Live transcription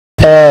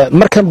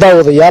markan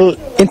daawadayaal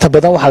inta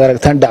badan waxaad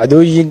aragtaan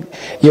dhacdooyin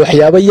iyo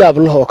waxyaabo yaab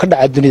leh oo ka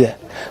dhaca dunida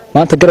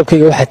maanta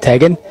garabkayga waxa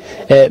taagan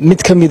mid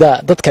kamida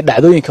dadka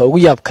dhacdooyinka ugu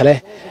yaab kale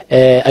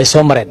ay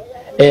soo mareen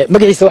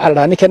magaciisa waxa la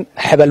dhahaa ninkan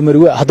Xabbaal Mari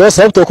hadoo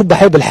sababta uu ku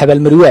baxay bal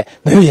Xabbaal Mari muxuu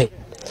yahay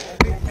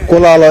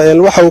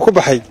walaalo waxa uu ku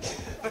baxay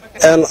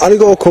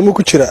aniga oo koomo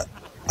ku jira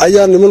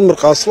ayaa niman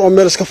marqaas oo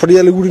meel iska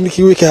fadhiya lagu yiri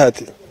ninkii way ka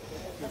haatay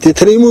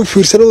deetana inuu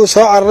fiirsanado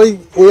soo cararay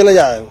way la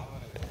yaaceen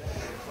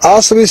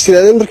aasabay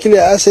siraadeen markii la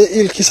aasay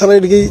ilkiisa la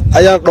dhigay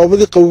ayaa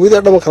dhoobadii qawwada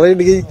dhamanka la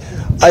dhigay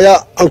ayaa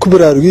aan ku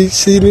baraarugay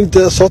sidii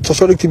ninta soo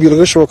toosoo dhigtay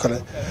biilga shoo kale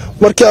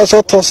markii aan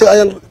soo toosay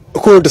ayaan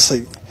ku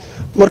hodhisay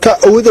marka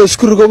Awooda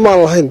isku rugo ma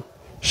lahayn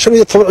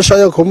 15 cisho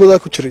ayaan koomada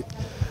ku jiray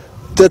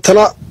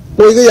deetana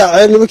way iga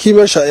yaaceen nimankii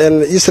meesha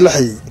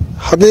islaxay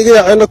haddii iga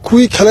yaaceen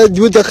kuwii kale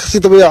dibadda ka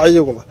sii daba yaacay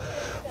iyaguna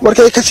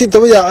markay ka sii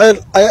daba yaaceen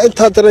ayaa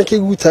inta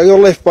dareenkaygu taagay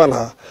life baan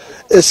ahaa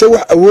ee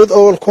wax awood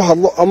oo ku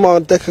hadlo ama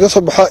dad kaga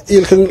soo baxa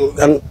ilkan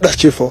dhex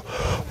jiifo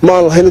ma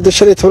lahayn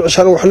 15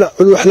 cisho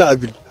waxna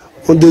cabin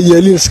oo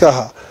deeyaliin iska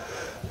ahaa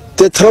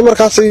deetana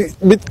markaas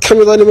mid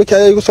kamid ah nimankii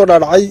ayaa igu soo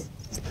dhaadhacay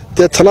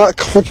deetana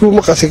kafkii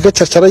maqaska ka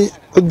jarjaray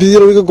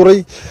cudbiyada iga guray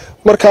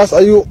markaas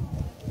ayuu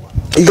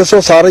iga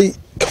soo saaray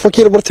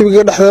kafkii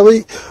bartiga dhaxreebay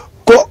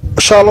go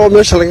shaalo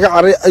meesha laga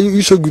caray ayuu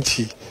ii soo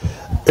gudiyay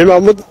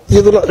imaamad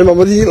iyaduna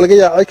imaamadii laga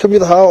yaacay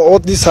kamid ahaa oo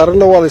dii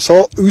saarna waa la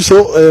soo ii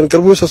soo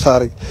garbo soo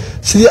saaray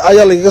sidii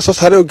ayaa laga soo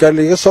saaray oo gaar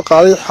laga soo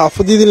qaaday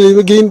xaafadii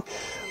leeyma geyn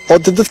oo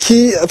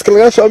dadkii adka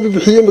laga soo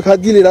bixiyay marka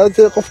hadii la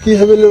yiraahdo qofkii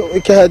habeel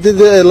ka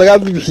haadada laga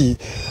bixiyay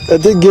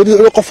dad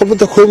geeriyo qof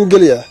walba koom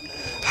galiya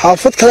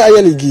xaafad kale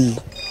ayaa la geeyay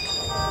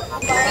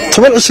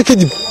 10 cisho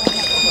kadib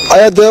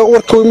ayaa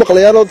warkooda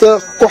maqlayaan oo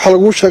waxa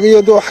lagu sheegay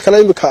oo wax kale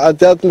imika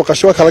aad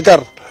maqasho kala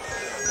gaar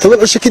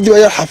 10 cisho kadib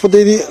ayaa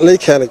xaafadeedii la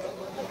keenay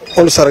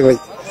oo la saragnay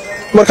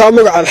marka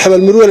magaca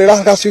Xabbaal Mari la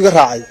halkaas iga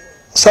raacay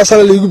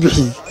saasana la igu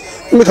bixiyay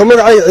imika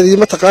magacayga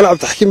ciidama taqaan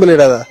Cabdixakiin bal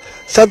yiraahdaa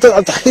saadad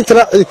Cabdixakiin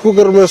tana cid ku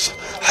garmayso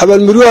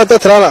Xabbaal Mari hadda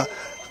taraana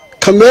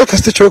kameel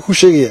kasta joog ku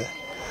sheegaya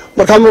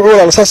marka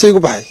magaca la saas igu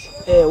baxay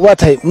waa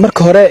tahay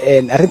marka hore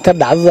arinta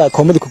dhacdada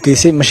koomada ku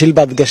geysay mashil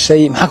baad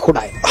gashay maxaa ku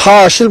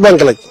dhacay shil baan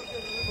galay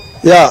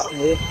yaa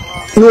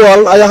inuu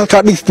ayaa halka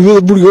dhigtay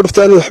buriga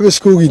dhaftaan waxba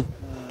isku ogin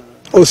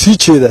oo sii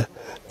jeeda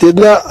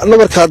deedna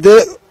nabarka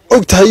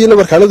ogtahay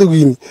nabarkaanada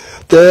geeyni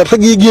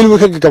ragii geelwe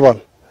ka gabaan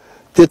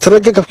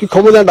taraga gabkii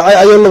koomadan dhacay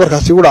ayuu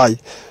nabarkaasi ugu dhacay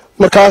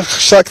marka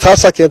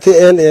taas keentay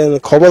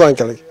koomadan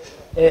galay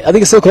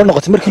adiga soo kala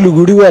noqotay markii lagu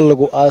yiri waa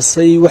lagu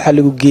aasay waxa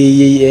lagu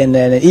geeyay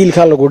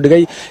ilka lagu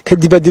dhigay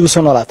kadib dib u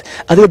soo noolaatay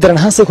adiga daran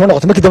ahaan soo kala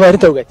noqotay markii dambe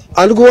arinta ogaatay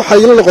anigu waxa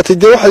ila noqotay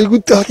waxa igu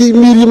halkii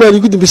miiri maali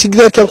igu dambeysay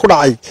gidaarkan ku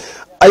dhacay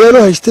ayaanu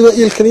haystay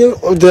ilkan iyo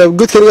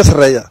godkan iga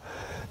sareeya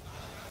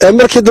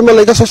markii dambe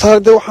la iga soo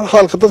saaray waxaan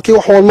xaalka dadkii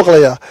wax wal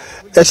maqlaya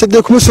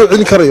sidoo kuma soo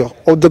celin karayo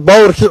oo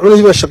powerkii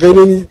cunay ba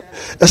shaqeynayni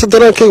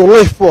dareenkaygu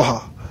life buu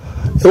ahaa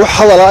wax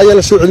hadala ayaa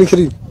la soo celin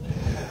karin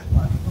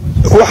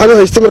waxaan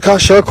haystay markaa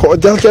sheeko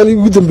halkii aan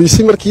ugu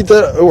dambeysay markii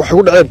wax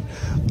ugu dhaceen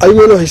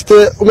ayuu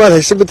haystay uma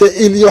haystay bada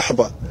il iyo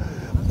waxba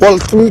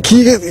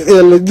walkii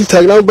dil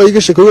taagnaa ba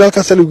iga sheekooyin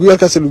halkaas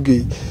lagu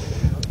geeyay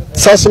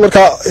saas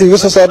markaa iga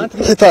soo saaray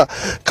xitaa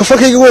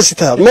kafakayga waa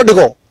sitaa ma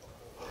dhigo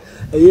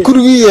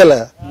gurigii yeela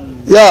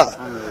yaa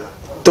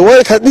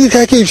dawaa ka dhigka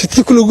ka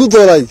iibsatay kullu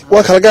dooray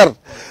waa kala gaar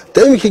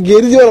imika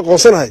geeridii wala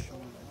qoonsanahay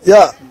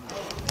yaa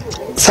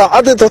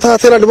saacada doontaa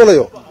tina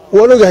dhimanayo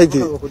waan ogahay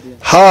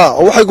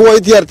waxay ku way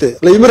diyaartay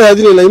leeyma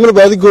raadinay leeyma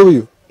baadi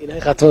goobiyo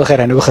ilaahay qaatada khayr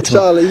aan ugu khatmo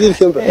insha Allah idin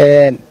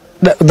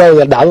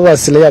daawada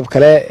dhacdadaas la yaab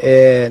kale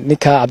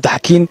ninka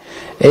Cabdixakiin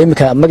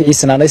imika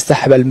magaciisa naanaysta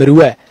Xabbaal Mari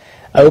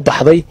ay u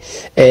baxday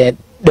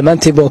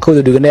dhamaantii baan ka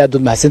wada dhiganay aad u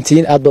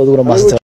mahadsantiin aad baad ugu mahadsantahay